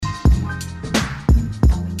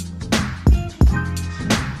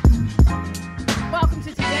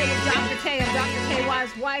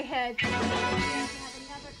Whitehead to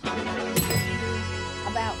have another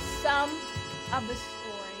conversation about some of the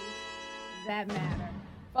stories that matter.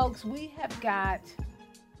 Folks, we have got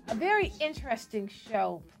a very interesting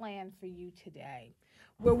show planned for you today,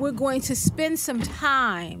 where we're going to spend some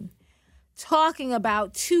time talking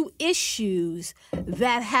about two issues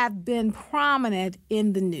that have been prominent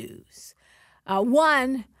in the news.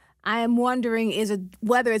 One, I am wondering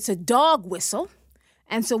whether it's a dog whistle.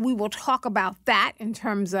 And so we will talk about that in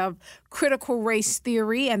terms of critical race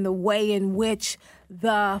theory and the way in which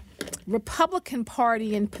the Republican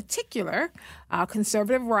Party in particular,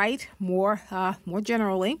 conservative right more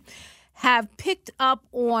generally, have picked up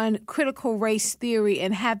on critical race theory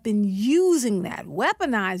and have been using that,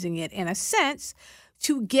 weaponizing it in a sense,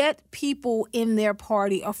 to get people in their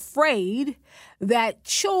party afraid that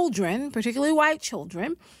children, particularly white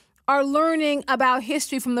children, are learning about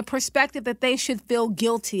history from the perspective that they should feel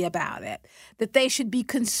guilty about it, that they should be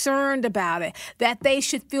concerned about it, that they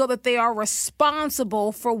should feel that they are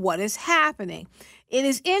responsible for what is happening. It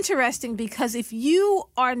is interesting because if you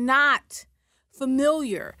are not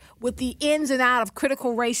familiar with the ins and outs of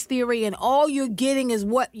critical race theory and all you're getting is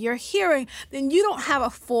what you're hearing, then you don't have a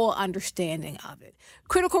full understanding of it.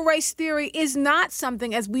 Critical race theory is not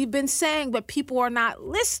something, as we've been saying, but people are not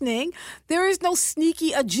listening. There is no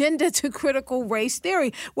sneaky agenda to critical race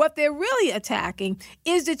theory. What they're really attacking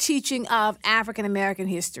is the teaching of African American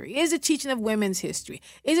history, is the teaching of women's history,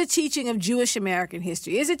 is the teaching of Jewish American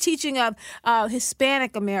history, is the teaching of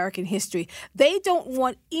Hispanic American history. They don't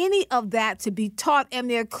want any of that to be taught, and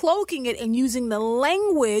they're cloaking it and using the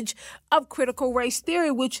language of critical race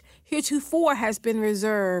theory, which heretofore has been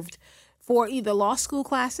reserved for either law school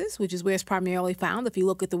classes, which is where it's primarily found, if you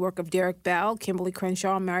look at the work of Derek Bell, Kimberly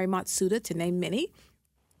Crenshaw, Mary Matsuda, to name many,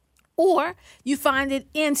 or you find it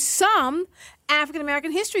in some African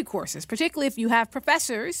American history courses, particularly if you have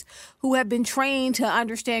professors who have been trained to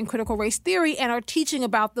understand critical race theory and are teaching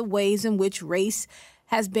about the ways in which race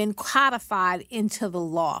has been codified into the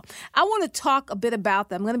law. I want to talk a bit about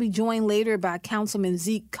that. I'm going to be joined later by Councilman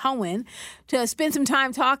Zeke Cohen to spend some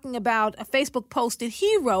time talking about a Facebook post that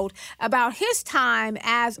he wrote about his time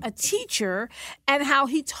as a teacher and how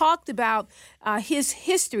he talked about his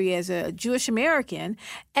history as a Jewish American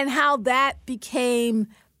and how that became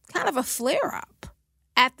kind of a flare-up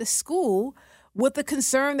at the school with the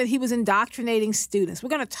concern that he was indoctrinating students. We're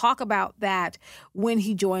going to talk about that when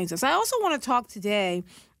he joins us. I also want to talk today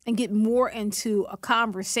and get more into a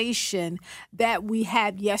conversation that we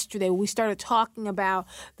had yesterday. We started talking about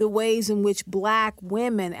the ways in which Black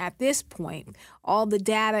women at this point, all the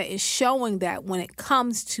data is showing that when it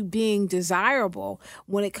comes to being desirable,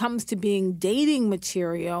 when it comes to being dating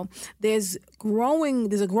material, there's a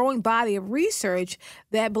growing body of research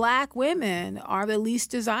that Black women are the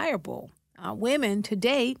least desirable. Women to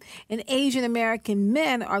date and Asian American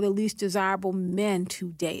men are the least desirable men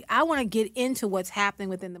to date. I want to get into what's happening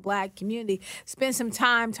within the Black community, spend some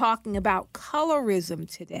time talking about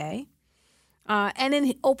colorism today, and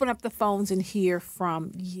then open up the phones and hear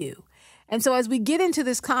from you. And so as we get into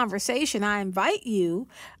this conversation, I invite you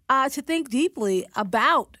to think deeply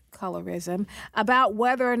about colorism, about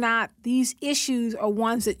whether or not these issues are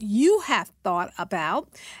ones that you have thought about,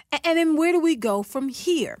 and then where do we go from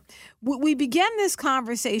here? We began this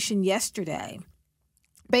conversation yesterday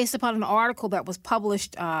based upon an article that was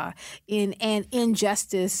published in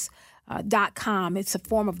injustice.com. It's a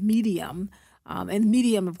form of Medium, and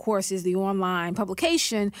Medium, of course, is the online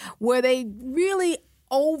publication where they really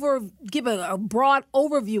give a broad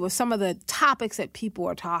overview of some of the topics that people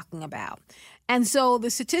are talking about. And so the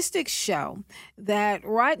statistics show that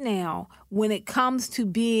right now, when it comes to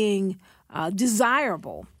being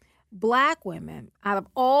desirable, Black women, out of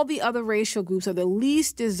all the other racial groups, are the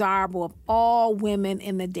least desirable of all women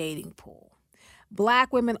in the dating pool.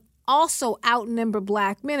 Black women also outnumber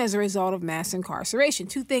Black men as a result of mass incarceration.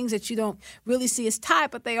 Two things that you don't really see as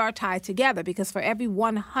tied, but they are tied together, because for every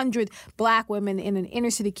 100 Black women in an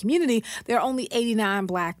inner city community, there are only 89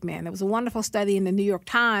 Black men. There was a wonderful study in the New York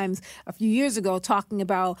Times a few years ago talking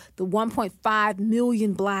about the 1.5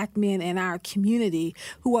 million Black men in our community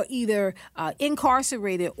who are either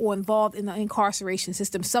incarcerated or involved in the incarceration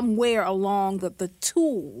system somewhere along the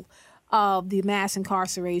tool of the mass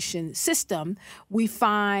incarceration system. We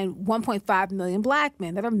find 1.5 million Black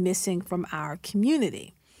men that are missing from our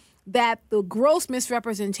community. That the gross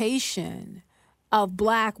misrepresentation of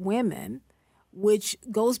Black women, which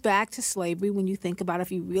goes back to slavery, when you think about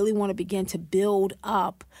if you really want to begin to build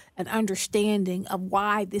up an understanding of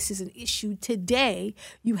why this is an issue today,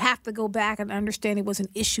 you have to go back and understand it was an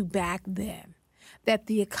issue back then. that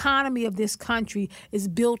the economy of this country is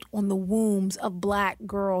built on the wombs of black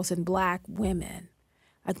girls and black women.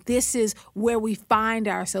 This is where we find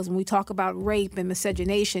ourselves when we talk about rape and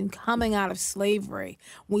miscegenation coming out of slavery.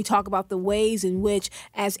 When we talk about the ways in which,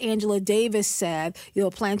 as Angela Davis said,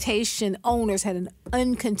 plantation owners had an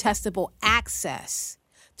uncontestable access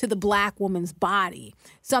to the black woman's body,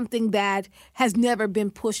 something that has never been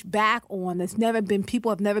pushed back on.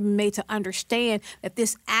 People have never been made to understand that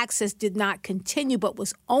this access did not continue, but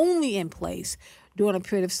was only in place during a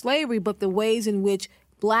period of slavery. But the ways in which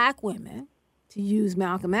black women, to use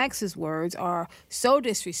Malcolm X's words, are so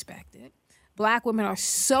disrespected, black women are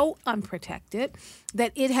so unprotected,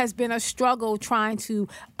 that it has been a struggle trying to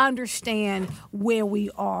understand where we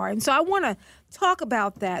are. And so I want to talk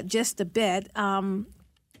about that just a bit.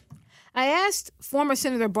 I asked former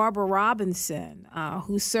Senator Barbara Robinson,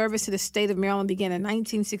 whose service to the state of Maryland began in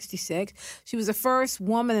 1966. She was the first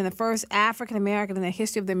woman and the first African-American in the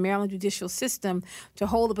history of the Maryland judicial system to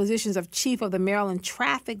hold the positions of Chief of the Maryland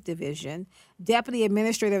Traffic Division, Deputy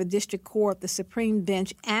Administrator of the District Court, the Supreme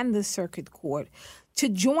Bench, and the Circuit Court, to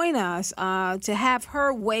join us to have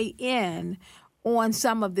her weigh in on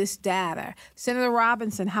some of this data. Senator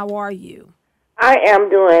Robinson, how are you? I am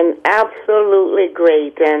doing absolutely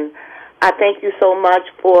great, and I thank you so much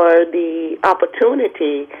for the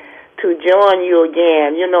opportunity to join you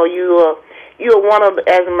again. You know, you're one of,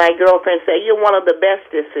 as my girlfriend said, you're one of the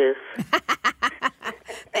bestesses.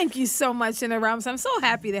 Thank you so much, Senator Robinson. I'm so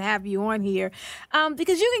happy to have you on here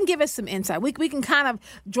because you can give us some insight. We can kind of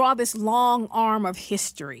draw this long arm of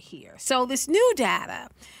history here. So this new data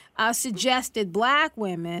suggested black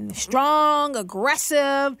women, strong,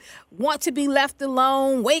 aggressive, want to be left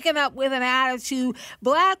alone, waking up with an attitude.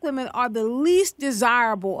 Black women are the least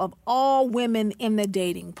desirable of all women in the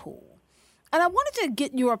dating pool. And I wanted to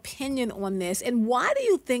get your opinion on this. And why do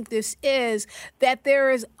you think this is that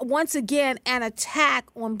there is, once again, an attack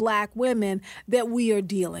on black women that we are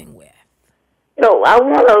dealing with? You know,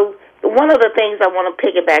 one of the things I want to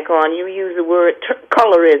piggyback on, you use the word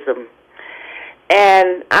colorism.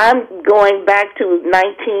 And I'm going back to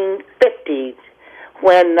 1950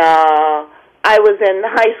 when I was in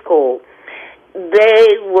high school.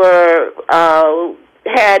 They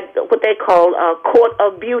had what they called a court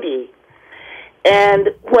of beauty. And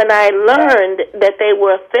when I learned that they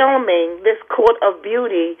were filming this court of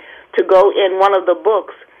beauty to go in one of the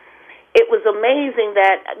books, it was amazing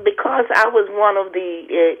that because I was one of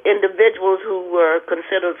the individuals who were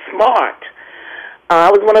considered smart, I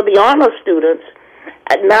was one of the honor students.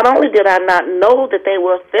 Not only did I not know that they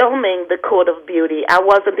were filming the Court of Beauty, I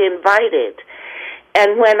wasn't invited.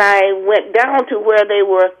 And when I went down to where they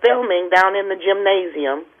were filming, down in the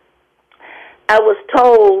gymnasium, I was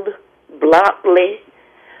told bluntly,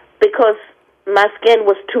 because my skin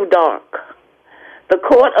was too dark. The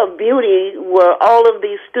Court of Beauty were all of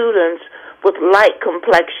these students with light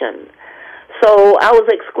complexion. So I was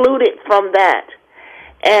excluded from that.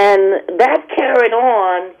 And that carried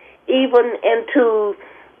on even into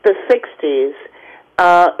the 60s.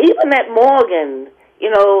 Even at Morgan, you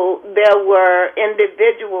know, there were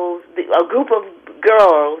individuals, a group of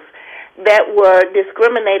girls that were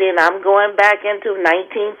discriminating. I'm going back into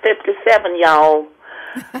 1957, y'all,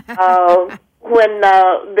 when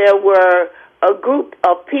there were a group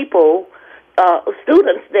of people,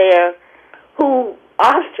 students there, who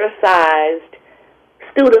ostracized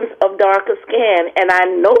students of darker skin, and I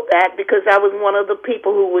know that because I was one of the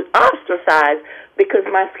people who was ostracized because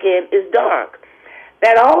my skin is dark.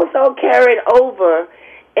 That also carried over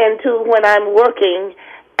into when I'm working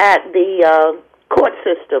at the court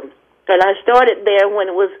system, and I started there when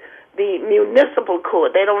it was the municipal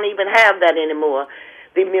court. They don't even have that anymore.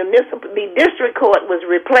 The district court was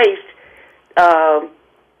replaced.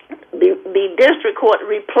 The district court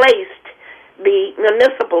replaced the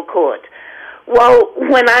municipal court. Well,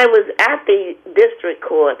 when I was at the district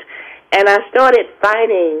court and I started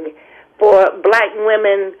fighting for black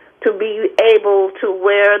women to be able to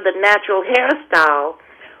wear the natural hairstyle,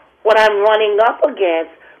 what I'm running up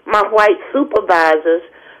against, my white supervisors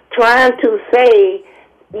trying to say,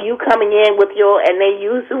 you coming in with your, and they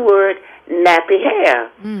use the word nappy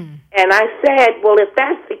hair. And I said, well, if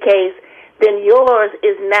that's the case, then yours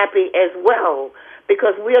is nappy as well,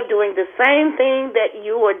 because we are doing the same thing that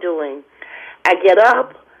you are doing. I get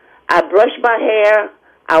up, I brush my hair,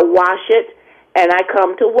 I wash it, and I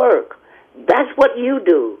come to work. That's what you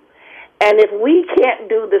do. And if we can't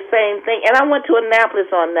do the same thing, and I went to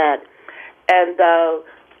Annapolis on that, and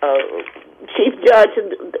Chief Judge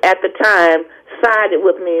at the time sided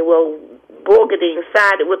with me. Well, Borgadine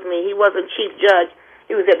sided with me. He wasn't Chief Judge.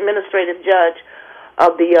 He was Administrative Judge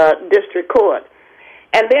of the District Court.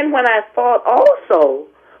 And then when I fought also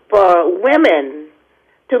for women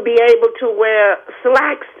to be able to wear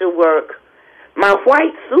slacks to work, my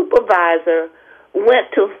white supervisor went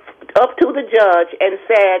up to the judge and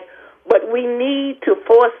said, but we need to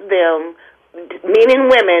force them, meaning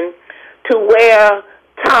women, to wear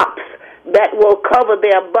tops that will cover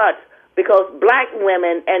their butts, because black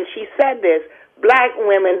women, and she said this, black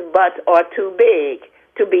women's butts are too big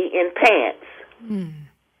to be in pants.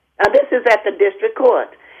 Now, this is at the district court.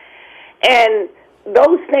 And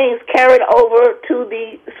those things carried over to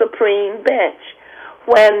the Supreme Bench.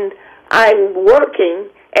 When I'm working,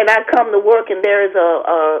 and I come to work, and there is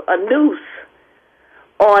a noose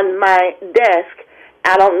on my desk.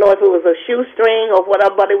 I don't know if it was a shoestring or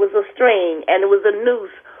whatever, but it was a string, and it was a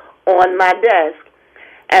noose on my desk.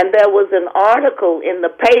 And there was an article in the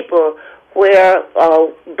paper where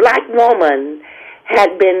a black woman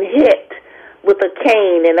had been hit with a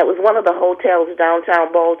cane, and it was one of the hotels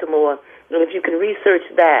downtown Baltimore, and if you can research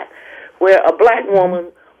that, where a black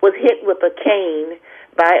woman was hit with a cane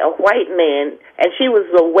by a white man, and she was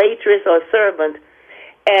a waitress or servant,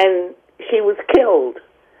 and she was killed.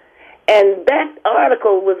 And that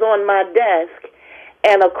article was on my desk,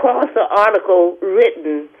 and across the article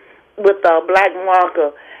written with a black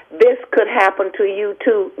marker, "This could happen to you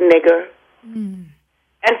too, nigger."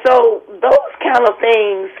 And so those kind of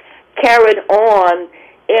things carried on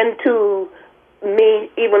into me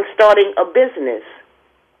even starting a business.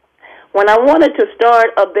 When I wanted to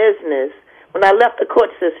start a business, when I left the court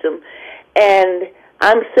system, and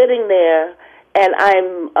I'm sitting there, and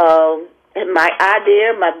I'm my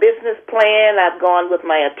idea, my business plan, I've gone with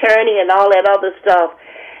my attorney and all that other stuff,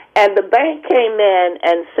 and the bank came in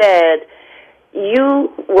and said,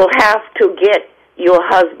 "You will have to get your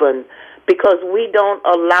husband, because we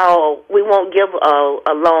won't give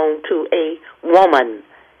a loan to a woman."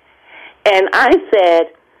 And I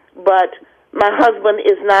said, "But my husband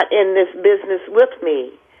is not in this business with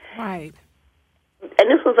me." Right. And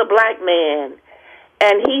this was a black man.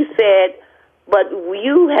 And he said, "But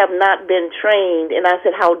you have not been trained." And I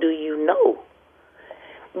said, "How do you know?"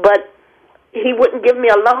 But he wouldn't give me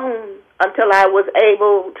a loan until I was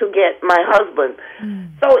able to get my husband.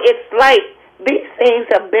 So it's like these things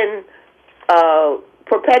have been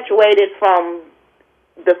perpetuated from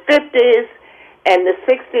the 50s and the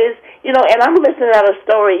 60s. You know, and I'm listening at a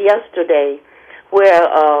story yesterday where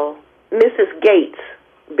Mrs. Gates,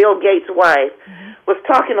 Bill Gates' wife, was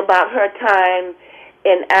talking about her time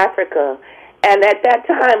in Africa. And at that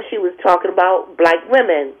time, she was talking about black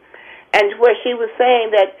women, and where she was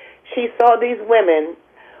saying that she saw these women,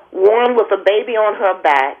 one with a baby on her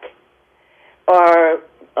back, or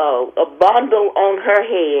a bundle on her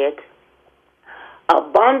head, a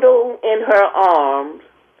bundle in her arms,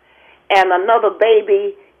 and another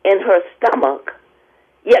baby in her stomach,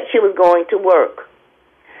 yet she was going to work.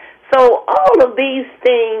 So all of these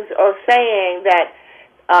things are saying that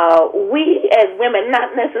we as women,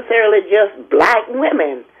 not necessarily just black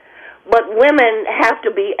women, but women have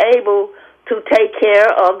to be able to take care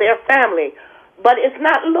of their family. But it's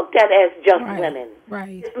not looked at as just women.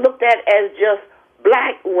 Right. It's looked at as just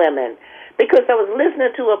black women. Because I was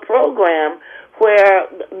listening to a program where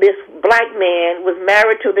this black man was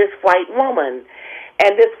married to this white woman,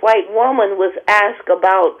 and this white woman was asked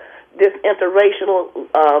about this interracial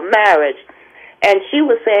marriage, and she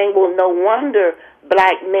was saying, well, no wonder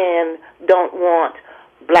black men don't want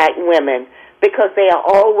black women, because they are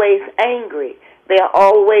always angry. They are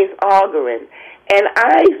always arguing. And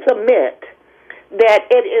I submit that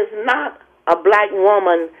it is not a black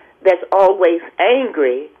woman that's always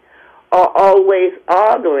angry or always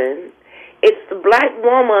arguing. It's the black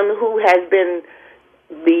woman who has been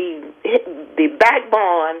the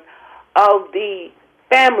backbone of the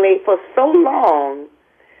family for so long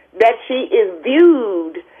that she is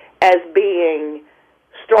viewed as being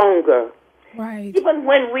stronger. Right. Even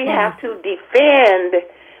when we have to defend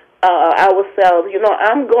ourselves, you know,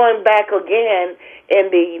 I'm going back again in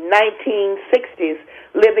the 1960s,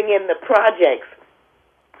 living in the projects,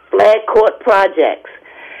 flag court projects,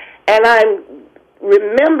 and I'm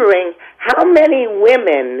remembering how many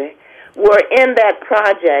women were in that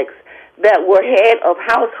projects that were head of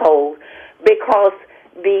household, because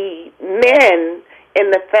the men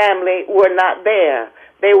in the family were not there.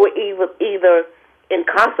 They were either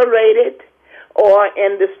incarcerated or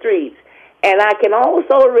in the streets. And I can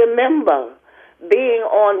also remember being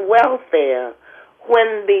on welfare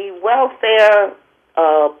when the welfare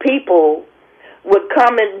people would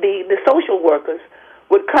come in, the social workers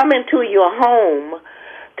would come into your home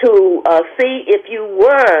to see if you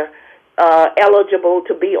were eligible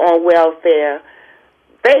to be on welfare.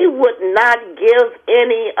 they would not give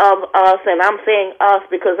any of us, and I'm saying us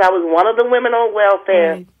because I was one of the women on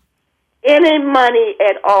welfare, Right. any money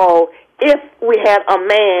at all if we had a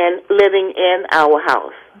man living in our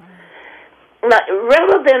house. Now,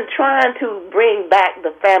 rather than trying to bring back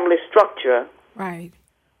the family structure, Right.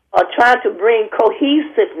 or trying to bring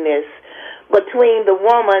cohesiveness between the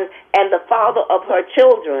woman and the father of her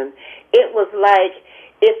children, it was like,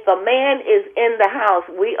 if the man is in the house,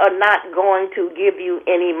 we are not going to give you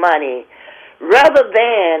any money. Rather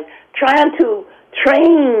than trying to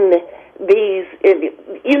train these, if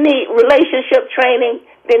you need relationship training,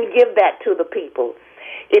 then give that to the people.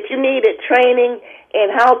 If you needed training in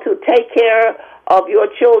how to take care of your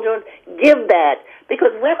children, give that.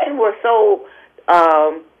 Because women were so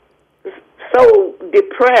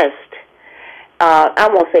depressed. I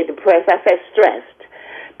won't say depressed, I say stressed,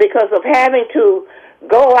 because of having to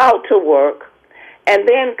go out to work and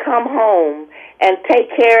then come home and take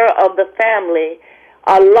care of the family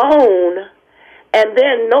alone, and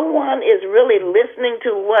then no one is really listening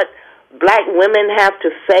to what black women have to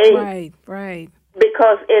say. Right, right.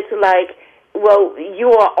 Because it's like, well,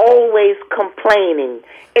 you are always complaining.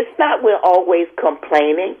 It's not we're always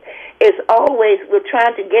complaining. It's always we're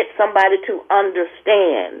trying to get somebody to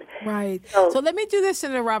understand. Right. So let me do this,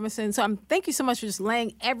 Senator Robinson. So thank you so much for just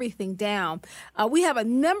laying everything down. We have a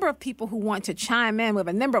number of people who want to chime in. We have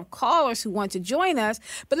a number of callers who want to join us.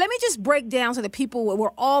 But let me just break down so that we're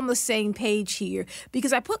all on the same page here.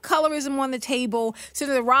 Because I put colorism on the table.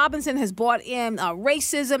 Senator Robinson has brought in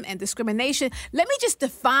racism and discrimination. Let me just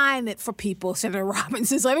define it for people, Senator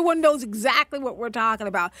Robinson, so everyone knows exactly what we're talking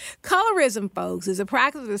about. Colorism, folks, is a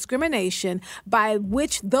practice of discrimination by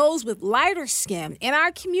which those with lighter skin in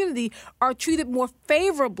our community are treated more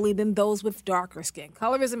favorably than those with darker skin.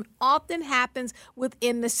 Colorism often happens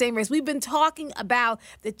within the same race. We've been talking about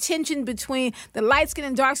the tension between the light skin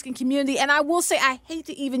and dark skin community, and I will say I hate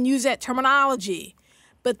to even use that terminology,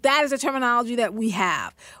 but that is the terminology that we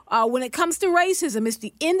have. When it comes to racism, it's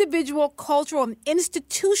the individual, cultural, and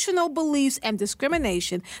institutional beliefs and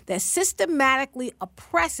discrimination that systematically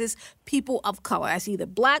oppresses people of color. That's either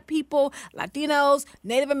black people, Latinos,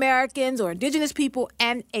 Native Americans, or indigenous people,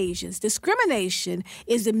 and Asians. Discrimination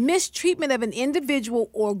is the mistreatment of an individual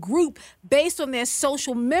or group based on their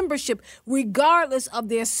social membership, regardless of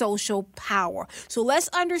their social power. So let's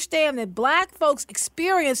understand that black folks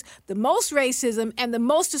experience the most racism and the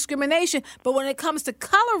most discrimination, but when it comes to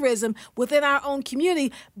colorism within our own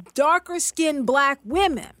community, darker-skinned black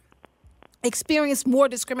women experience more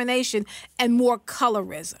discrimination and more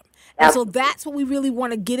colorism. And so that's what we really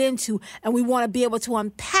want to get into, and we want to be able to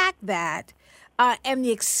unpack that and the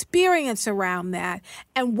experience around that.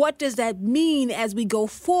 And what does that mean as we go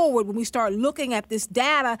forward when we start looking at this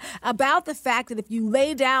data about the fact that if you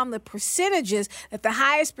lay down the percentages, that the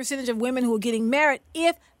highest percentage of women who are getting married,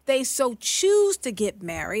 if they so choose to get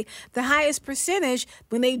married, the highest percentage,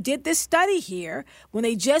 when they did this study here, when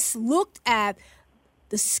they just looked at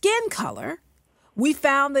the skin color, we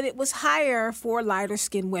found that it was higher for lighter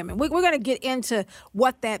skinned women. We're going to get into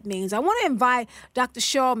what that means. I want to invite Dr.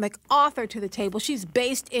 Sherell McArthur to the table. She's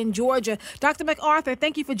based in Georgia. Dr. McArthur,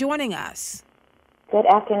 thank you for joining us. Good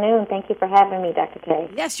afternoon. Thank you for having me, Dr. Kaye.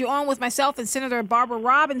 Yes, you're on with myself and Senator Barbara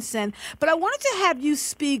Robinson. But I wanted to have you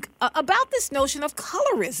speak about this notion of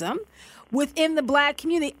colorism within the black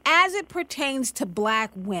community as it pertains to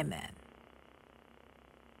black women.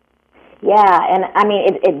 Yeah, and I mean,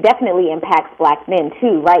 it definitely impacts black men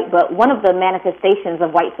too, right? But one of the manifestations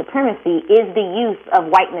of white supremacy is the use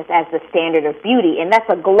of whiteness as the standard of beauty, and that's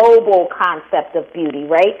a global concept of beauty,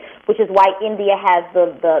 right? Which is why India has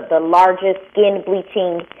the largest skin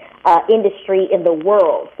bleaching industry in the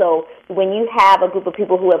world. So when you have a group of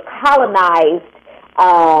people who have colonized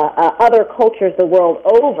other cultures the world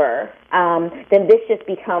over, then this just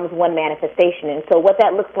becomes one manifestation. And so what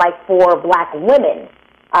that looks like for black women,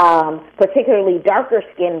 particularly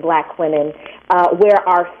darker-skinned black women, where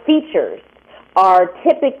our features are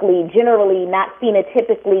typically, generally not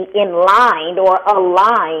phenotypically in line or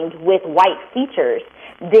aligned with white features,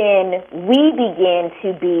 then we begin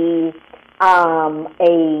to be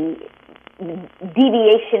a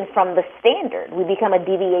deviation from the standard. We become a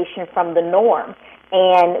deviation from the norm,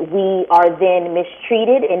 and we are then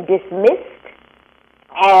mistreated and dismissed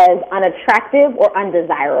as unattractive or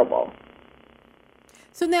undesirable.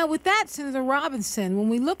 So now with that, Senator Robinson, when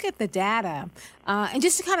we look at the data, and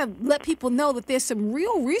just to kind of let people know that there's some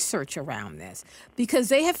real research around this, because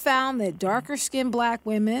they have found that darker-skinned black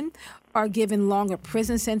women are given longer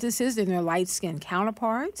prison sentences than their light-skinned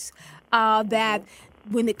counterparts, that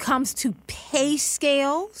when it comes to pay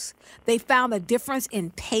scales. They found a difference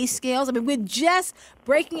in pay scales. I mean, we're just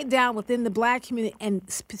breaking it down within the Black community and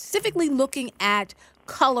specifically looking at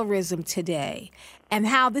colorism today and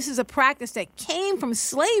how this is a practice that came from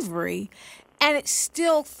slavery and it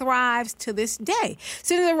still thrives to this day.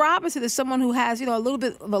 Senator Robinson is someone who has, a little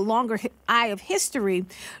bit of a longer eye of history.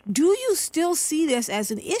 Do you still see this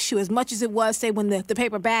as an issue as much as it was, say, when the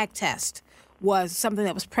paper bag test was something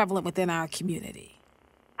that was prevalent within our community?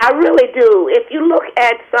 I really do. If you look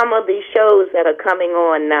at some of these shows that are coming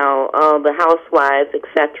on now, the Housewives,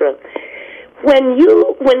 etc., when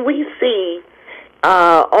we see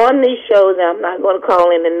on these shows, and I'm not going to call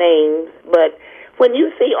in the names, but when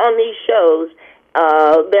you see on these shows,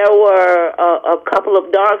 there were a couple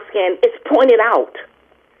of dark-skinned, it's pointed out.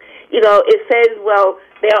 It says, well,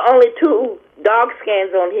 there are only 2 dark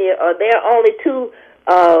skins on here, or there are only 2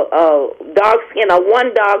 dark skin, or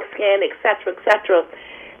 1 dark skin, etc., etc.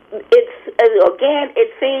 It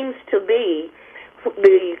seems to be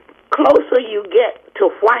the closer you get to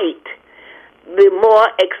white, the more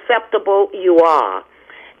acceptable you are.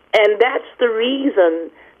 And that's the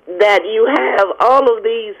reason that you have all of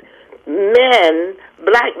these men,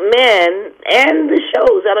 black men, and the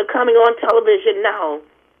shows that are coming on television now,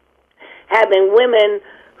 having women,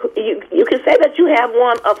 you can say that you have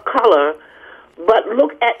one of color, but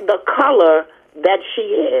look at the color that she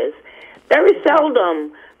is. Very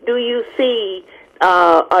seldom do you see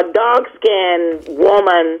a dark-skinned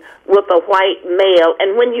woman with a white male,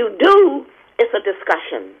 and when you do, it's a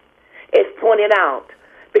discussion. It's pointed out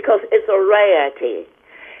because it's a rarity.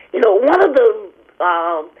 One of the,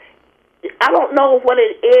 I don't know what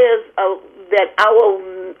it is that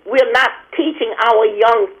we're not teaching our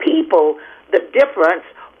young people the difference,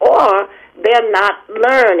 or they're not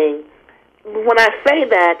learning. When I say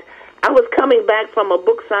that, I was coming back from a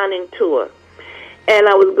book signing tour, and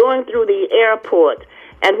I was going through the airport,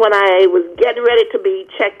 and when I was getting ready to be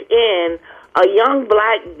checked in, a young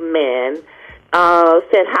black man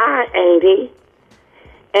said, "Hi, Auntie."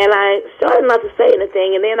 And I started not to say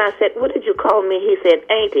anything, and then I said, "What did you call me?" He said,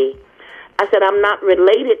 "Auntie." I said, "I'm not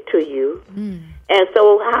related to you, and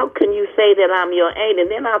so how can you say that I'm your aunt?" And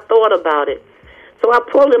then I thought about it. So I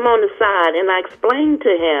pulled him on the side, and I explained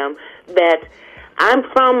to him that I'm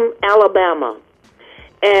from Alabama,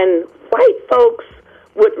 and white folks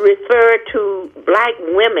would refer to black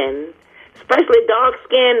women, especially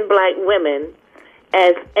dark-skinned black women,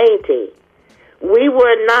 as auntie. We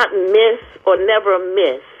were not miss or never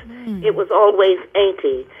miss. It was always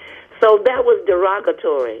auntie. So that was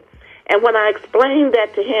derogatory. And when I explained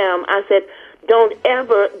that to him, I said, don't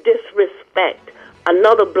ever disrespect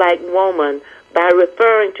another black woman by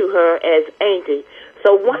referring to her as auntie.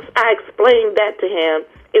 So once I explained that to him,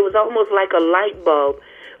 it was almost like a light bulb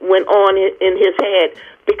went on in his head,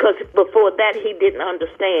 because before that he didn't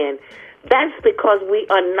understand. That's because we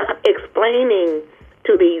are not explaining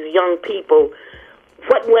to these young people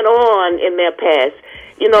what went on in their past.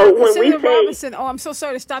 When Senator we say... Robinson, I'm so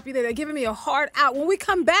sorry to stop you there. They're giving me a hard out. When we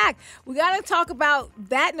come back, we got to talk about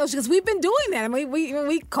that notion, because we've been doing that. I mean, we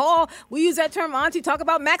use that term auntie, talk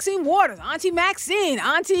about Maxine Waters, Auntie Maxine,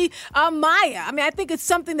 Auntie Maya. I mean, I think it's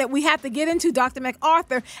something that we have to get into, Dr.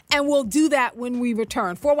 McArthur, and we'll do that when we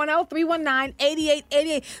return.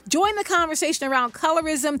 410-319-8888. Join the conversation around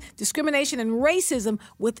colorism, discrimination, and racism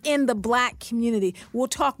within the black community. We'll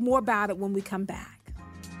talk more about it when we come back.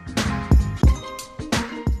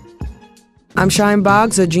 I'm Shine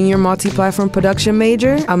Boggs, a junior multi-platform production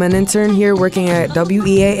major. I'm an intern here working at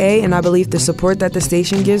WEAA, and I believe the support that the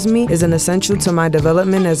station gives me is an essential to my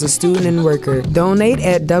development as a student and worker. Donate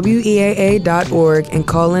at weaa.org and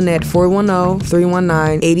call in at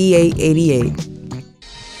 410-319-8888.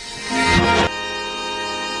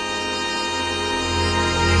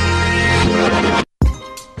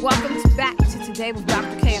 Welcome back to Today with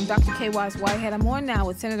Dr. Kaye. I'm Dr. Kaye Whitehead. I'm on now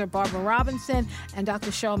with Senator Barbara Robinson and Dr.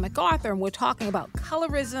 Sherell McArthur, and we're talking about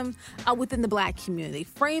colorism within the black community,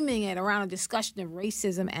 framing it around a discussion of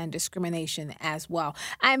racism and discrimination as well.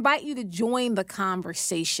 I invite you to join the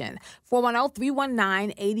conversation.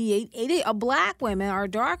 410-319-8888. Are black women, or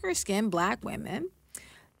darker-skinned black women,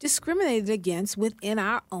 discriminated against within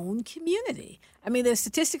our own community? I mean, the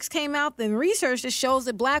statistics came out in research that shows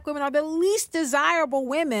that black women are the least desirable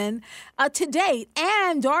women to date,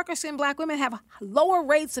 and darker-skinned black women have lower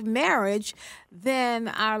rates of marriage than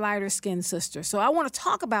our lighter-skinned sisters. So I want to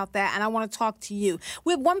talk about that, and I want to talk to you.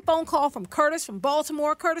 We have one phone call from Curtis from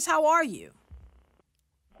Baltimore. Curtis, how are you?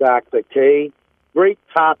 Dr. Kaye, great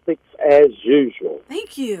topics as usual.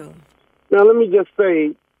 Thank you. Now, let me just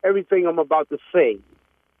say, everything I'm about to say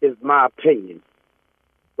is my opinion,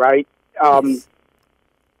 right? Yes.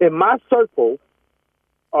 in my circle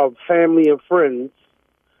of family and friends,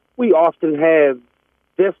 we often have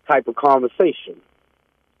this type of conversation.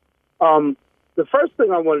 The first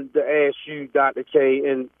thing I wanted to ask you, Dr. Kaye,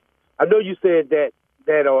 and I know you said that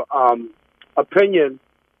opinion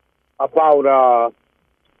about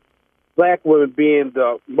black women being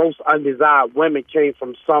the most undesired women came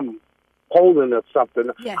from some polling or something.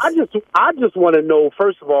 Yes. I just want to know,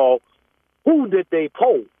 first of all, who did they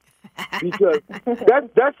poll? Because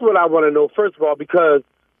that's what I want to know, first of all, because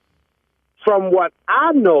from what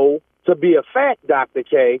I know to be a fact, Dr.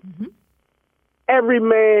 Kaye, every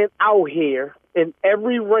man out here in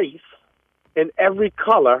every race, in every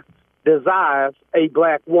color, desires a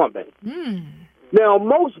black woman. Now,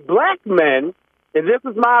 most black men, and this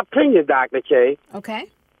is my opinion, Dr. Kaye, Okay.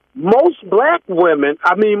 most black men,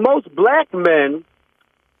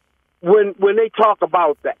 when they talk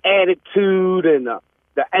about the attitude and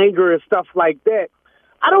the anger and stuff like that,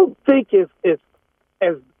 I don't think it's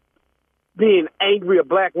as being angry, a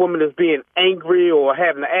black woman is being angry or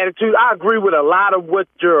having an attitude. I agree with a lot of what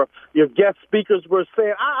your guest speakers were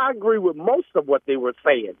saying. I agree with most of what they were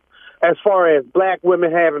saying as far as black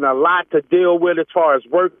women having a lot to deal with as far as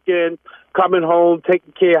working, coming home,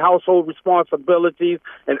 taking care of household responsibilities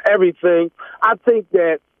and everything. I think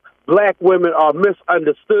that black women are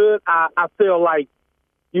misunderstood. I feel like,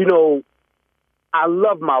 I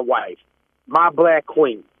love my wife, my black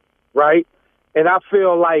queen, right? And I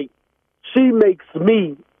feel like she makes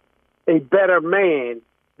me a better man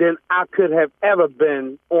than I could have ever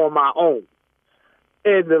been on my own.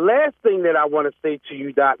 And the last thing that I want to say to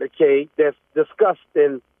you, Dr. Kaye, that's discussed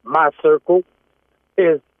in my circle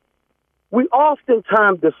is we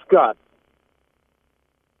oftentimes discuss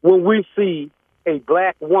when we see a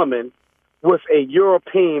black woman with a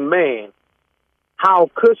European man, how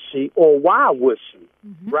could she or why would she,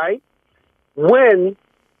 right? When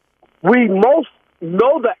we most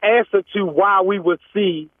know the answer to why we would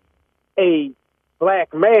see a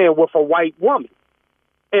black man with a white woman.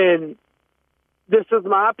 And this is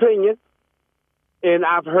my opinion, and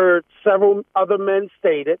I've heard several other men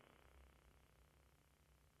state it.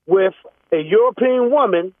 With a European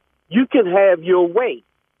woman, you can have your way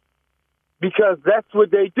because that's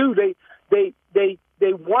what they do. They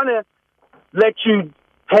want to let you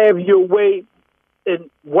have your way in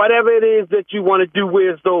whatever it is that you want to do.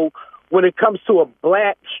 Whereas though when it comes to a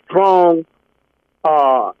black, strong,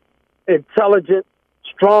 intelligent,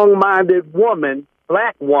 strong-minded woman,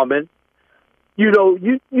 black woman, you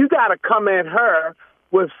got to come at her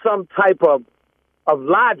with some type of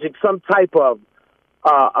logic, some type of,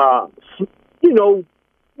 you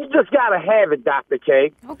just got to have it, Dr.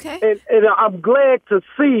 Kaye. Okay. And I'm glad to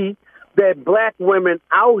see that black women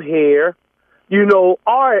out here,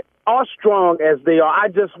 are strong as they are. I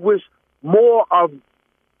just wish more of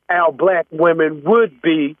our black women would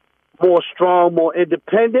be more strong, more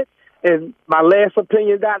independent. And my last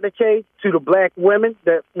opinion, Dr. Kaye, to the black women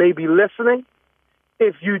that may be listening,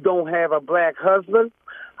 if you don't have a black husband,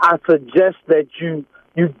 I suggest that you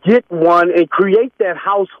get one and create that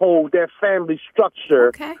household, that family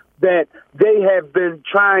structure that they have been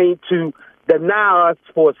trying to deny us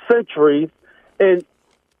for centuries. And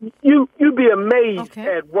you'd be amazed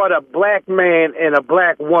at what a black man and a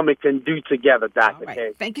black woman can do together, Dr.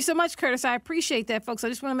 Kaye. Thank you so much, Curtis. I appreciate that, folks. I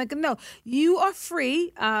just want to make a note. You are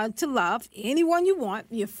free to love anyone you want.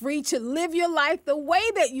 You're free to live your life the way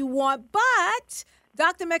that you want. But,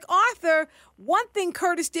 Dr. McArthur, one thing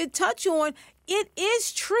Curtis did touch on, it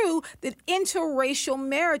is true that interracial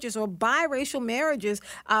marriages or biracial marriages,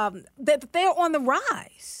 that they're on the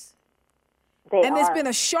rise. There's been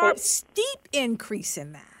a sharp, steep increase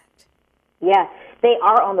in that. Yeah, they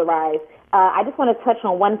are on the rise. I just want to touch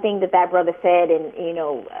on one thing that brother said, and,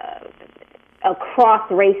 across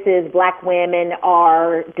races, black women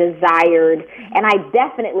are desired, and I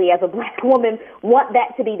definitely, as a black woman, want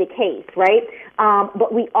that to be the case, right?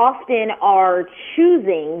 But we often are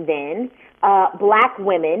choosing, then, black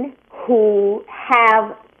women who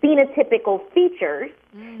have phenotypical features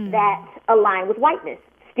that align with whiteness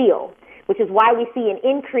still, which is why we see an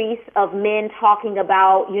increase of men talking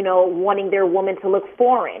about, wanting their woman to look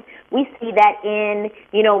foreign. We see that in,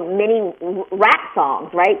 many rap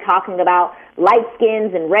songs, right, talking about light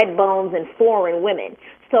skins and red bones and foreign women.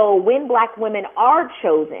 So when black women are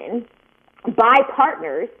chosen by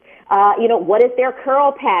partners, what is their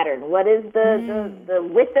curl pattern? What is the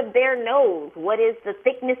width of their nose? What is the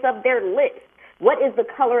thickness of their lips? What is the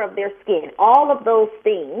color of their skin? All of those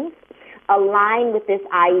things align with this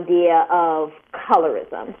idea of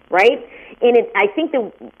colorism, right? And I think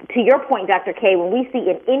that, to your point, Dr. Kaye, when we see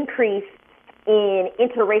an increase in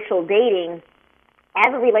interracial dating,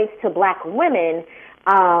 as it relates to black women,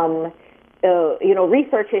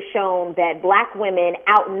 research has shown that black women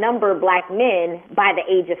outnumber black men by the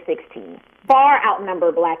age of 16. Far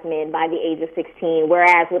outnumber black men by the age of 16,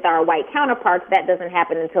 whereas with our white counterparts, that doesn't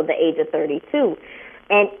happen until the age of 32.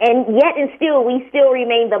 And yet and still, we still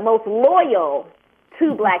remain the most loyal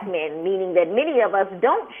to black men, meaning that many of us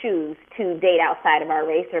don't choose to date outside of our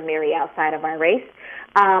race or marry outside of our race.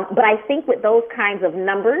 But I think with those kinds of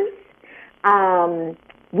numbers,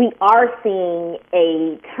 we are seeing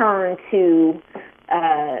a turn to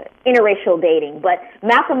interracial dating. But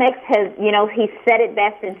Malcolm X has, he said it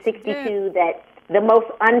best in 62 that the most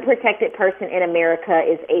unprotected person in America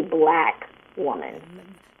is a black woman.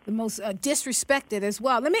 The most disrespected as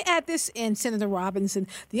well. Let me add this in, Senator Robinson.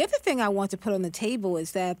 The other thing I want to put on the table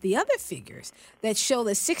is that the other figures that show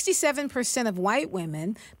that 67% of white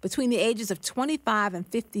women between the ages of 25 and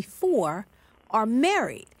 54 are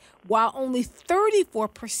married, while only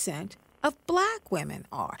 34% of black women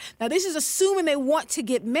are. Now, this is assuming they want to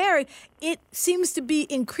get married. It seems to be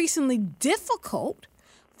increasingly difficult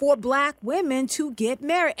for black women to get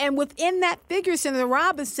married. And within that figure, Senator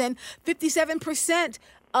Robinson, 57%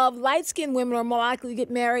 of light-skinned women are more likely to get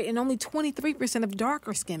married and only 23% of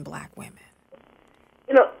darker-skinned black women.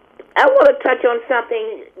 I want to touch on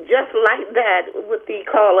something just like that with the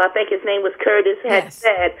caller. I think his name was Curtis, had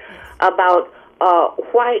said about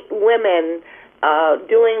white women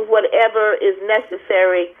doing whatever is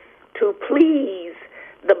necessary to please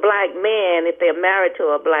the black man if they're married to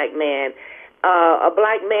a black man. A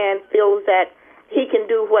black man feels that he can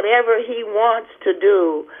do whatever he wants to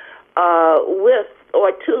do with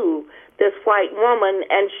or to this white woman,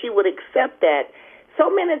 and she would accept that. So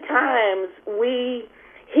many times we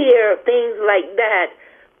hear things like that,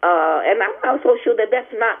 and I'm not so sure that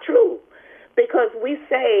that's not true, because we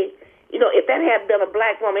say, if that had been a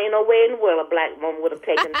black woman, ain't no way in the world a black woman would have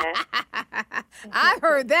taken that. I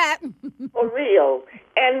heard that. For real.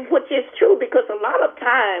 And which is true, because a lot of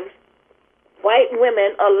times white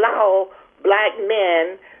women allow black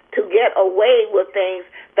men to get away with things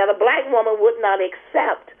that a black woman would not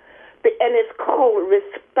accept. And it's called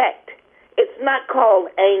respect. It's not called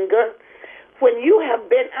anger. When you have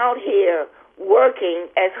been out here working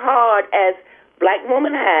as hard as black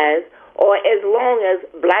woman has, or as long as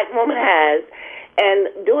black woman has,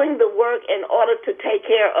 and doing the work in order to take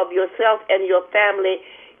care of yourself and your family,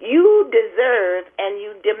 you deserve and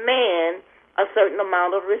you demand a certain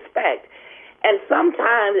amount of respect. And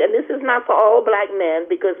sometimes, and this is not for all black men,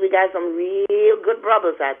 because we got some real good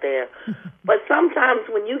brothers out there, but sometimes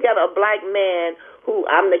when you get a black man who,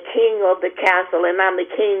 I'm the king of the castle and I'm the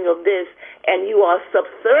king of this, and you are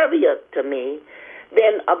subservient to me,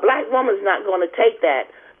 then a black woman's not going to take that.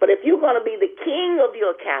 But if you're going to be the king of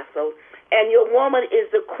your castle and your woman is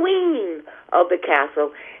the queen of the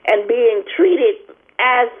castle and being treated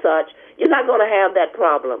as such, you're not going to have that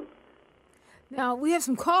problem. Now, we have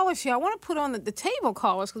some callers here. I want to put on the table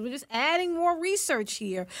callers because we're just adding more research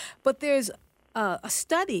here. But there's a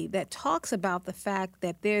study that talks about the fact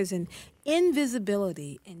that there's an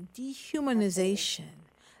invisibility and dehumanization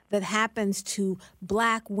that happens to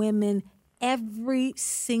black women every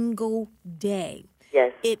single day.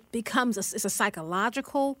 Yes. It becomes it's a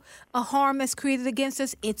psychological harm that's created against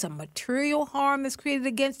us. It's a material harm that's created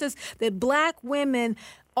against us. That black women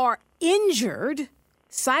are injured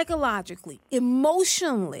psychologically,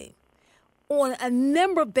 emotionally, on a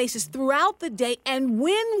number of bases throughout the day. And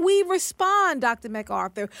when we respond, Dr.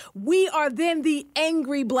 McArthur, we are then the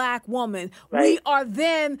angry black woman. Right. We are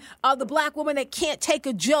then the black woman that can't take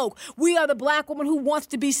a joke. We are the black woman who wants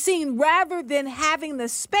to be seen, rather than having the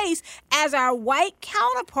space, as our white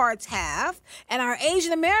counterparts have and our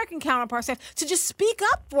Asian American counterparts have, to just speak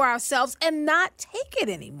up for ourselves and not take it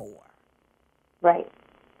anymore. Right.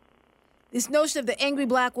 This notion of the angry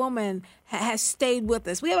black woman has stayed with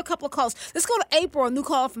us. We have a couple of calls. Let's go to April, a new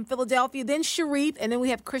caller from Philadelphia, then Sharif, and then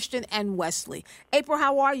we have Christian and Wesley. April,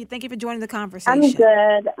 how are you? Thank you for joining the conversation. I'm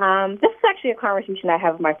good. This is actually a conversation I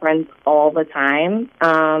have with my friends all the time.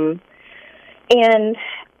 And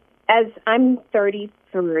as I'm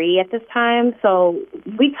 33 at this time, so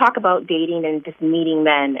we talk about dating and just meeting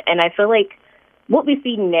men. And I feel like what we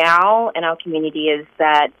see now in our community is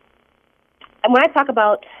that, and when I talk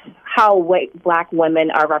about how white black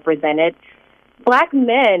women are represented, black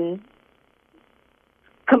men,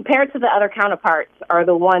 compared to the other counterparts, are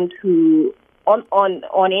the ones who,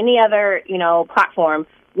 on any other platform,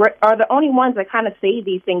 are the only ones that kind of say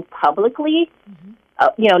these things publicly,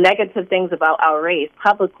 negative things about our race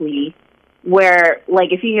publicly. Where,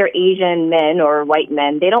 like, if you hear Asian men or white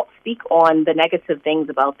men, they don't speak on the negative things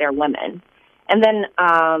about their women. And then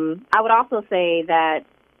I would also say that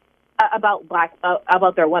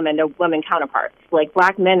about their women counterparts. Like,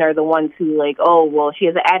 black men are the ones who, like, oh, well, she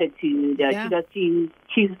has an attitude,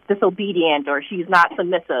 she's disobedient, or she's not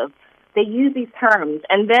submissive. They use these terms.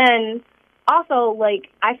 And then also, like,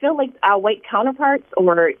 I feel like our white counterparts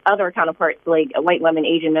or other counterparts, like white women,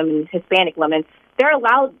 Asian women, Hispanic women, they're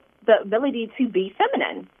allowed the ability to be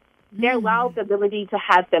feminine. They're allowed the ability to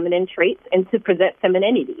have feminine traits and to present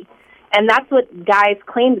femininity. And that's what guys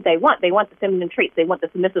claim that they want. They want the feminine traits. They want the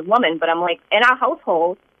submissive woman. But I'm like, in our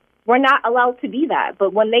household, we're not allowed to be that.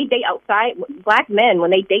 But when they date outside, black men,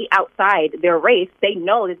 when they date outside their race, they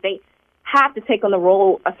know that they have to take on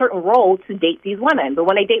a certain role to date these women. But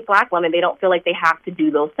when they date black women, they don't feel like they have to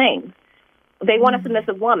do those things. They want a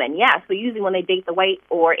submissive woman, yes. But usually when they date the white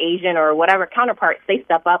or Asian or whatever counterparts, they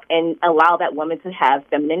step up and allow that woman to have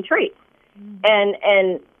feminine traits.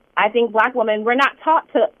 And I think black women, we're not taught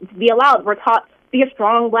to be allowed. We're taught, be a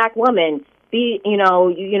strong black woman, be,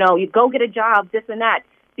 you go get a job, this and that,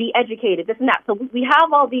 be educated, this and that. So we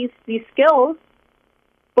have all these skills,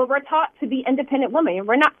 but we're taught to be independent women. And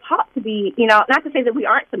we're not taught to be, not to say that we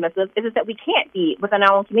aren't submissive, it's just that we can't be within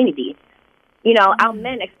our own community. Our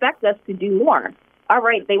men expect us to do more. All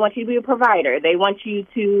right, they want you to be a provider. They want you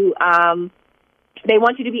to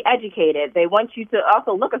be educated. They want you to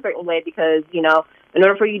also look a certain way because, in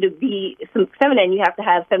order for you to be feminine, you have to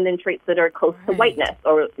have feminine traits that are close to whiteness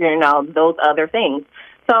or, those other things.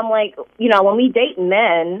 So I'm like, when we date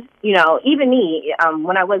men, even me,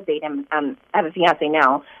 when I was dating, I have a fiance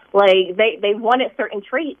now, like they wanted certain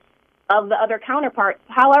traits of the other counterparts.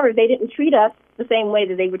 However, they didn't treat us the same way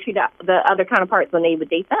that they would treat the other counterparts when they would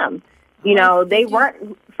date them. They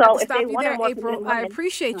weren't. So if they wanted more April, I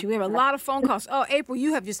appreciate you. We have a lot of phone calls. Oh, April,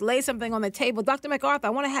 you have just laid something on the table. Dr. McArthur, I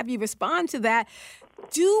want to have you respond to that.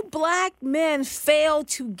 Do black men fail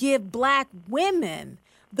to give black women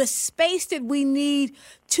the space that we need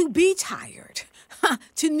to be tired,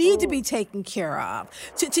 to need to be taken care of,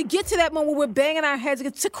 to get to that moment where we're banging our heads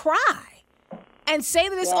against, to cry and say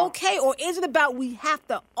that it's okay? Or is it about we have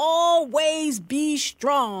to always be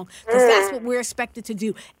strong because that's what we're expected to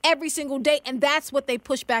do every single day, and that's what they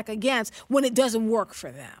push back against when it doesn't work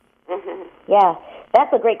for them? Yeah,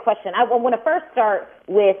 that's a great question. I want to first start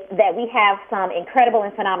with that we have some incredible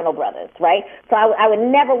and phenomenal brothers, right? So I would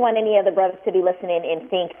never want any other brothers to be listening and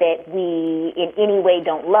think that we in any way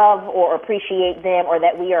don't love or appreciate them or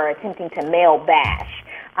that we are attempting to male bash.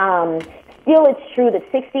 Still, it's true that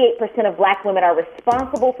 68% of black women are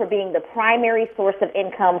responsible for being the primary source of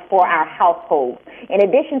income for our households. In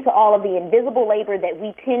addition to all of the invisible labor that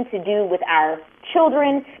we tend to do with our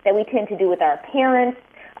children, that we tend to do with our parents,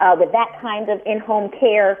 with that kind of in-home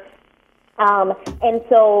care. And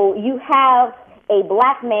so you have a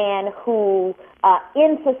black man who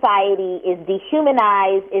in society is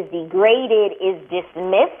dehumanized, is degraded, is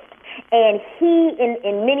dismissed, and he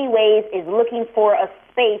in many ways is looking for a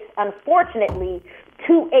space, unfortunately,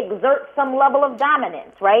 to exert some level of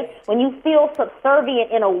dominance, right? When you feel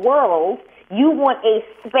subservient in a world, you want a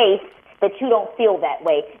space that you don't feel that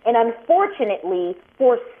way. And unfortunately,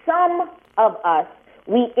 for some of us,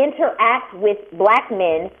 we interact with black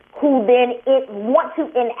men who then want to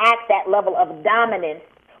enact that level of dominance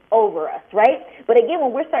over us, right? But again,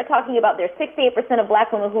 when we start talking about there's 68% of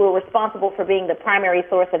black women who are responsible for being the primary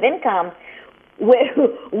source of income,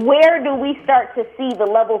 where do we start to see the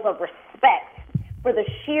levels of respect for the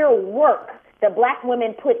sheer work that black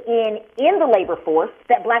women put in the labor force,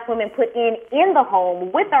 that black women put in the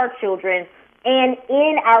home with our children, and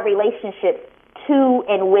in our relationships to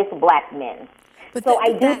and with black men? But so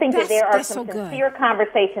I do think that there are some sincere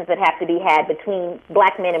conversations that have to be had between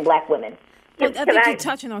black men and black women. Well, I think you're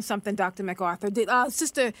touching on something, Dr. McArthur.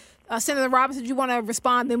 Sister Senator Robinson, do you want to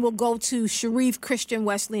respond? Then we'll go to Sharif, Christian,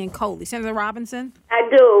 Wesley, and Coley. Senator Robinson? I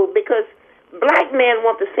do, because black men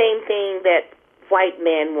want the same thing that white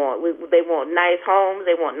men want. They want nice homes,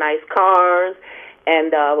 they want nice cars,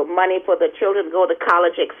 and money for the children to go to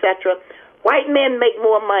college, etc. White men make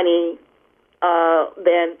more money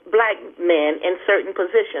than black men in certain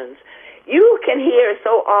positions. You can hear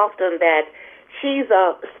so often that she's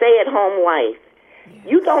a stay-at-home wife. Yes.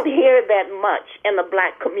 You don't hear that much in the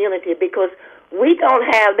black community because we don't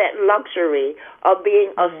have that luxury of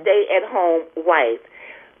being a stay-at-home wife.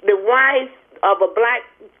 The wife of a black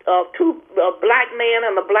man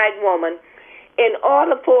and a black woman, in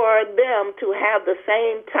order for them to have the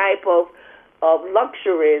same type of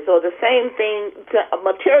luxuries or the same thing,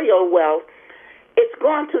 material wealth, it's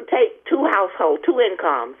going to take two households, two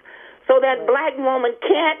incomes. So that black woman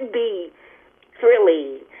can't be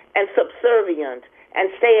frilly and subservient and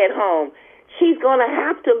stay at home. she's going to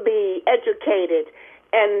have to be educated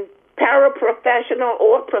and paraprofessional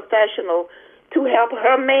or professional to help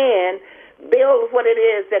her man build what it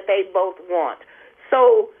is that they both want.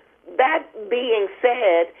 So that being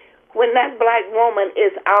said, when that black woman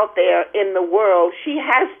is out there in the world, she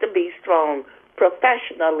has to be strong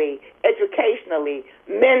professionally, educationally,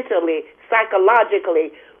 mentally,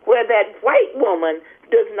 psychologically, where that white woman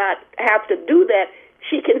does not have to do that.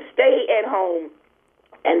 She can stay at home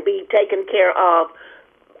and be taken care of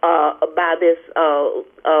by this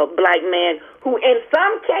black man who, in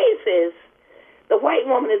some cases, the white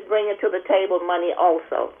woman is bringing to the table money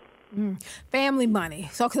also. Family money.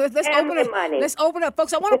 So let's open up.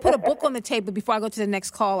 Folks, I want to put a book on the table before I go to the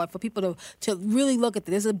next caller for people to really look at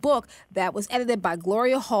this. There's a book that was edited by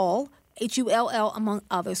Gloria Hull, Hull, among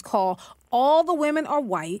others, called All the Women Are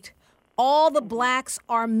White, All the Blacks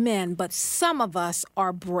Are Men, But Some of Us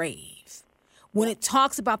Are Brave. When it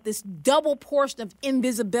talks about this double portion of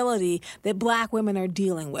invisibility that black women are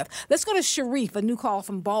dealing with. Let's go to Sharif, a new call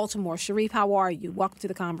from Baltimore. Sharif, how are you? Welcome to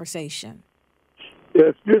the conversation.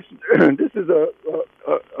 Yes, this is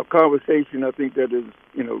a conversation I think that is,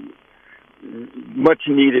 much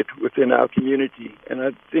needed within our community. And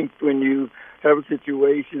I think when you have a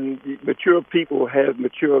situation, mature people have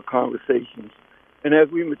mature conversations. And as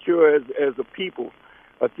we mature as a people,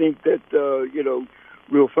 I think that,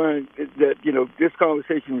 we'll find that, this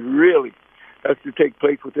conversation really has to take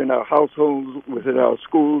place within our households, within our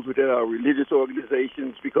schools, within our religious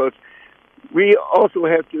organizations, because we also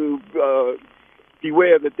have to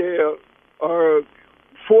beware that there are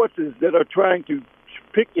forces that are trying to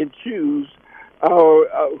pick and choose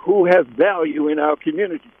who has value in our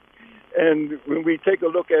community. And when we take a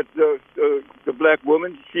look at the black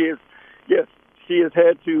woman, she has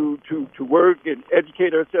had to work and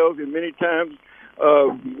educate herself, and many times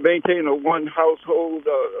maintain a one household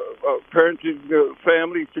parenting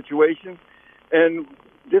family situation. And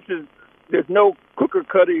there's no cooker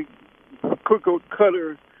cutter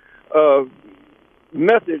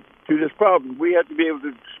method to this problem. We have to be able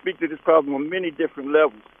to speak to this problem on many different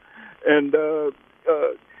levels. And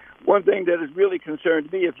one thing that has really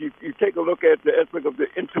concerned me, if you take a look at the aspect of the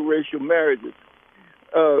interracial marriages,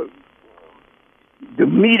 the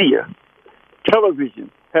media,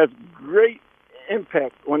 television, has great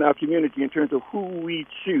impact on our community in terms of who we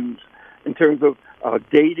choose, in terms of our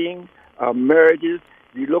dating, our marriages.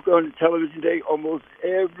 You look on the television today, almost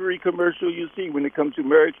every commercial you see when it comes to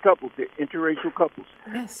marriage couples, they're interracial couples.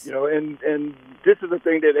 Yes. And this is the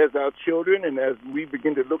thing that as our children and as we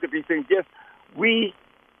begin to look at these things, yes, we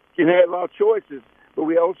can have our choices, but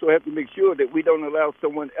we also have to make sure that we don't allow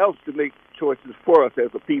someone else to make choices for us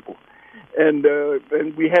as a people. And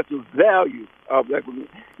we have to value our black women.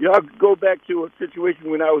 I go back to a situation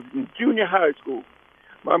when I was in junior high school.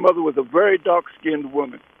 My mother was a very dark-skinned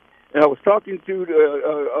woman. And I was talking to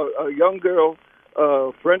a young girl,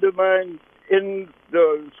 a friend of mine, in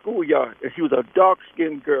the schoolyard, and she was a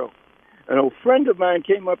dark-skinned girl. And a friend of mine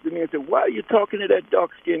came up to me and said, "Why are you talking to that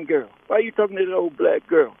dark-skinned girl? Why are you talking to that old black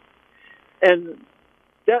girl?" And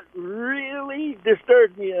that really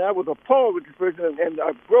disturbed me, and I was appalled with this person, and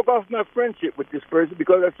I broke off my friendship with this person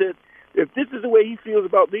because I said, if this is the way he feels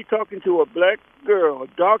about me talking to a black girl, a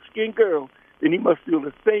dark-skinned girl, then he must feel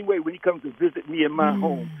the same way when he comes to visit me in my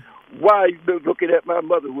home. Why are you looking at my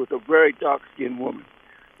mother, who was a very dark-skinned woman?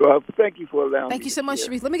 So thank you for allowing me. Thank you so much,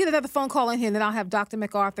 Sharif. Let me get another phone call in here, and then I'll have Dr.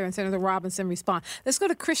 McArthur and Senator Robinson respond. Let's go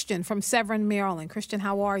to Christian from Severn, Maryland. Christian,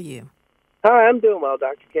 how are you? Hi, I'm doing well,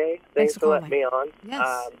 Dr. Kaye. Thanks for letting me on.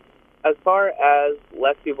 Yes. As far as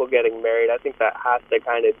less people getting married, I think that has to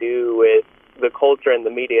kind of do with the culture and the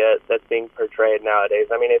media that's being portrayed nowadays.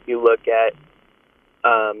 I mean, if you look at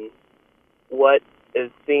what is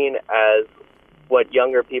seen as what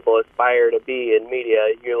younger people aspire to be in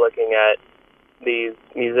media, you're looking at these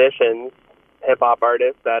musicians, hip-hop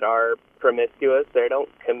artists that are promiscuous. They don't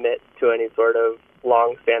commit to any sort of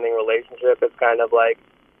long-standing relationship. It's kind of like,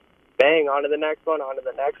 bang, on to the next one, on to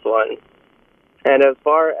the next one. And as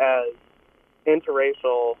far as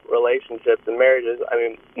interracial relationships and marriages, I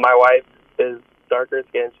mean, my wife is darker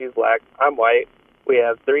skinned, she's black, I'm white. We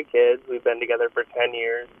have 3 kids. We've been together for 10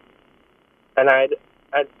 years. And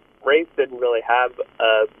race didn't really have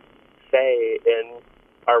a say in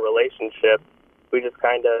our relationship. We just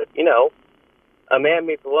kind of, a man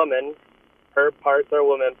meets a woman, her parts are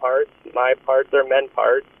woman parts, my parts are men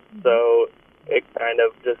parts, so it kind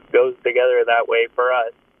of just goes together that way for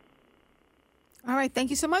us. All right. Thank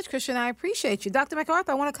you so much, Christian. I appreciate you. Dr. McArthur,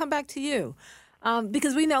 I want to come back to you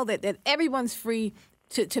because we know that everyone's free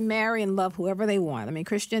to marry and love whoever they want. I mean,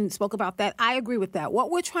 Christian spoke about that. I agree with that.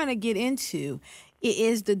 What we're trying to get into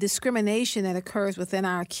is the discrimination that occurs within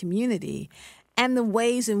our community and the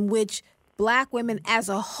ways in which Black women as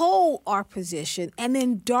a whole are positioned, and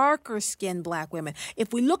then darker-skinned Black women.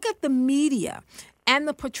 If we look at the media and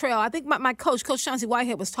the portrayal, I think my coach, Coach Chauncey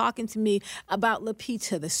Whitehead, was talking to me about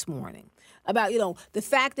Lupita this morning. About, the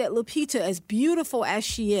fact that Lupita, as beautiful as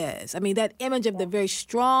she is, I mean, that image of the very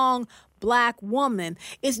strong Black woman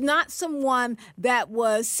is not someone that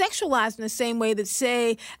was sexualized in the same way that,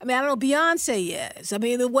 say, I don't know, Beyonce is. I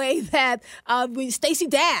mean, the way that Stacey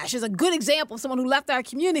Dash is a good example of someone who left our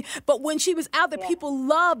community. But when she was out there, people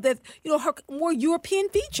loved that, her more European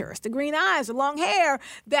features, the green eyes, the long hair,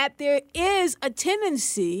 that there is a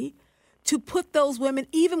tendency to put those women,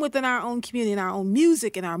 even within our own community, in our own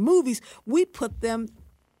music, in our movies, we put them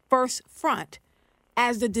front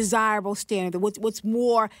as the desirable standard, what's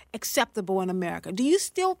more acceptable in America. Do you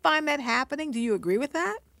still find that happening? Do you agree with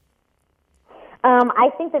that? I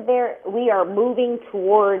think that we are moving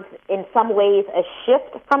towards, in some ways, a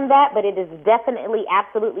shift from that, but it is definitely,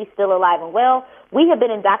 absolutely still alive and well. We have been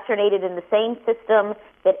indoctrinated in the same system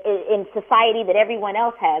that in society that everyone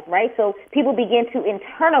else has, right? So people begin to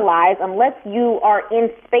internalize, unless you are in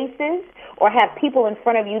spaces or have people in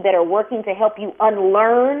front of you that are working to help you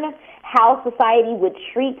unlearn how society would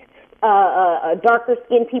treat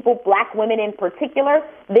darker-skinned people, Black women in particular,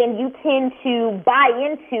 then you tend to buy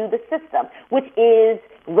into the system, which is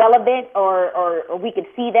relevant, or we could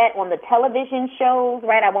see that on the television shows,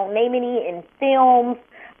 right? I won't name any, in films,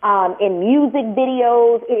 in music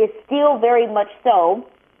videos. It is still very much so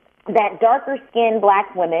that darker-skinned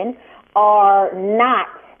Black women are not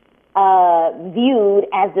viewed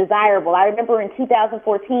as desirable. I remember in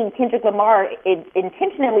 2014, Kendrick Lamar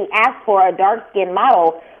intentionally asked for a dark-skinned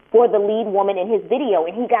model for the lead woman in his video,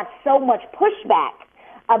 and he got so much pushback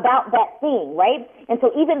about that thing, right? And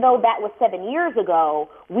so even though that was 7 years ago,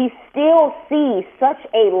 we still see such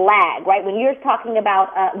a lag, right? When you're talking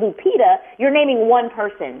about Lupita, you're naming one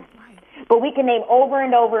person. But we can name over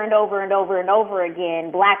and over and over and over and over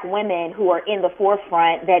again Black women who are in the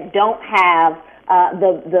forefront that don't have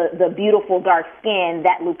the beautiful dark skin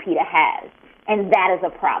that Lupita has. And that is a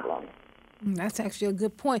problem. That's actually a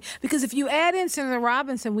good point. Because if you add in Senator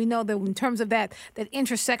Robinson, we know that in terms of that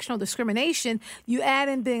intersectional discrimination, you add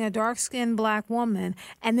in being a dark-skinned Black woman,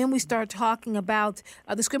 and then we start talking about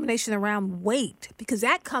discrimination around weight, because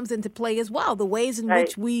that comes into play as well. The ways in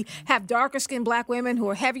which we have darker-skinned Black women who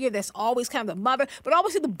are heavier, that's always kind of the mother, but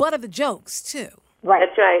always the butt of the jokes, too. Right.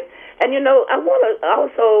 That's right. And, I want to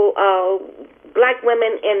also, Black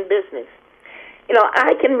women in business.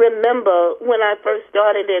 I can remember when I first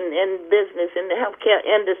started in business, in the healthcare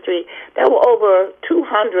industry, there were over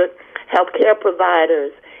 200 healthcare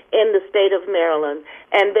providers in the state of Maryland,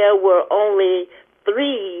 and there were only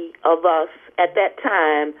 3 of us at that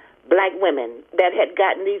time, Black women, that had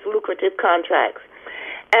gotten these lucrative contracts.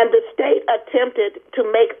 And the state attempted to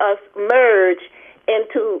make us merge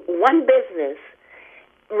into one business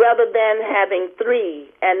rather than having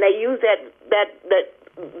 3, and they used that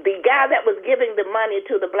the guy that was giving the money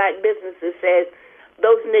to the Black businesses said,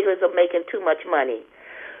 those niggers are making too much money.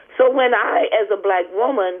 So when I, as a Black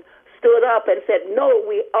woman, stood up and said, no,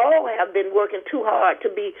 we all have been working too hard to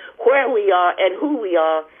be where we are and who we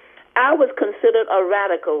are, I was considered a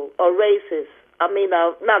radical, a racist.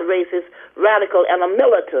 Not racist, radical, and a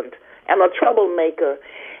militant, and a troublemaker.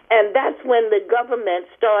 And that's when the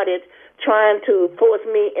government started trying to force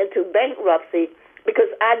me into bankruptcy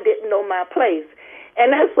because I didn't know my place.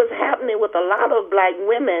 And that's what's happening with a lot of Black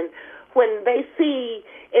women when they see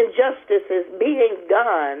injustice being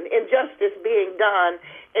done in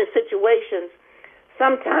situations.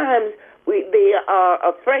 Sometimes they are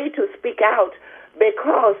afraid to speak out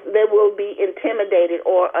because they will be intimidated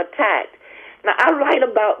or attacked. Now, I write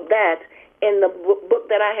about that in the book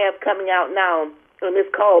that I have coming out now, and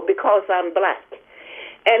it's called Because I'm Black.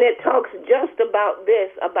 And it talks just about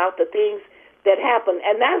this, about the things that happen,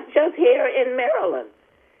 and that's just here in Maryland,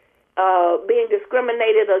 being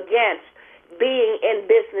discriminated against, being in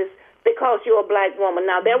business because you're a Black woman.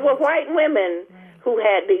 Now, there were white women who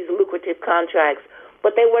had these lucrative contracts,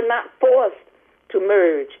 but they were not forced to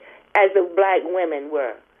merge as the Black women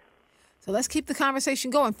were. So let's keep the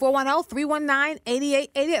conversation going.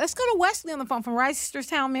 410-319-8888. Let's go to Wesley on the phone from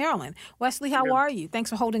Reisterstown, Maryland. Wesley, how are you?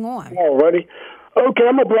 Thanks for holding on. All righty. Okay,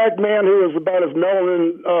 I'm a Black man who is about as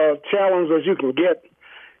melanin challenged as you can get,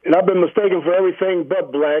 and I've been mistaken for everything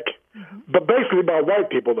but Black, but basically by white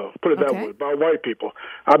people, though. Put it that way, by white people.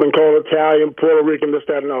 I've been called Italian, Puerto Rican, this,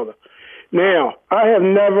 that, and other. Now, I have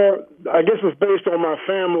never, I guess it's based on my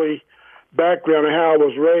family background and how I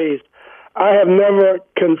was raised, I have never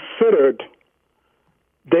considered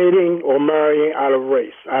dating or marrying out of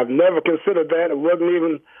race. I've never considered that. It wasn't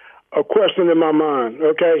even a question in my mind,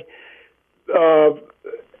 okay?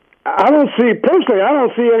 I don't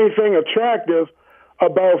see anything attractive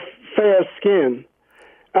about fair skin.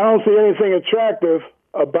 I don't see anything attractive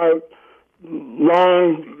about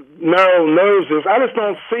long, narrow noses. I just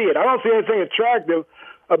don't see it. I don't see anything attractive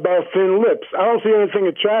about thin lips. I don't see anything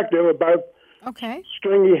attractive about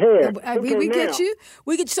stringy hair. We get you.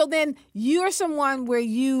 So then you're someone where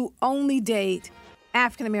you only date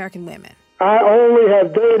African-American women. I only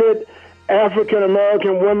have dated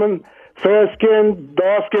African-American women. Fair skin,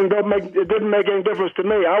 dark skin, it didn't make any difference to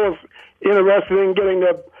me. I was interested in getting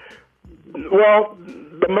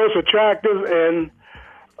the most attractive and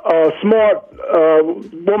smart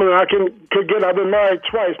woman I could get. I've been married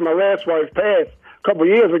twice. My last wife passed a couple of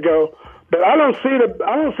years ago, but I don't see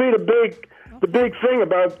the big thing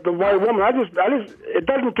about the white woman. I just it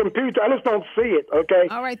doesn't compute. I just don't see it. Okay.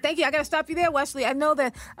 All right. Thank you. I got to stop you there, Wesley. I know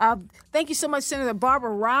that. Thank you so much, Senator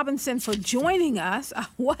Barbara Robinson, for joining us.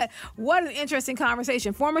 What an interesting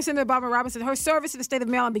conversation. Former Senator Barbara Robinson. Her service to the state of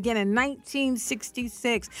Maryland began in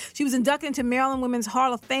 1966. She was inducted into Maryland Women's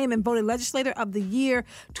Hall of Fame and voted Legislator of the Year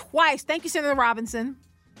twice. Thank you, Senator Robinson.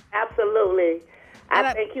 Absolutely.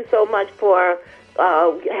 I thank you so much for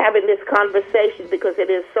having this conversation, because it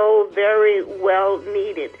is so very well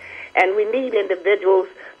needed. And we need individuals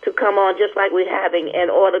to come on just like we're having in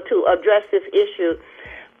order to address this issue,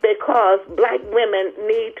 because black women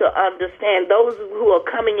need to understand, those who are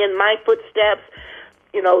coming in my footsteps,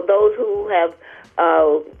 those who have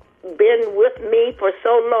been with me for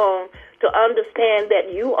so long, to understand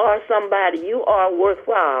that you are somebody, you are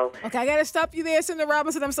worthwhile. Okay, I got to stop you there, Senator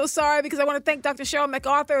Robinson. I'm so sorry, because I want to thank Dr. Sherell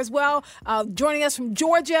McArthur as well, joining us from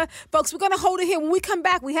Georgia. Folks, we're going to hold it here. When we come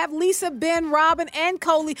back, we have Lisa, Ben, Robin, and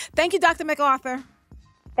Coley. Thank you, Dr. McArthur.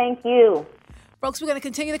 Thank you. Folks, we're going to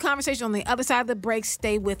continue the conversation on the other side of the break.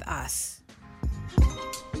 Stay with us.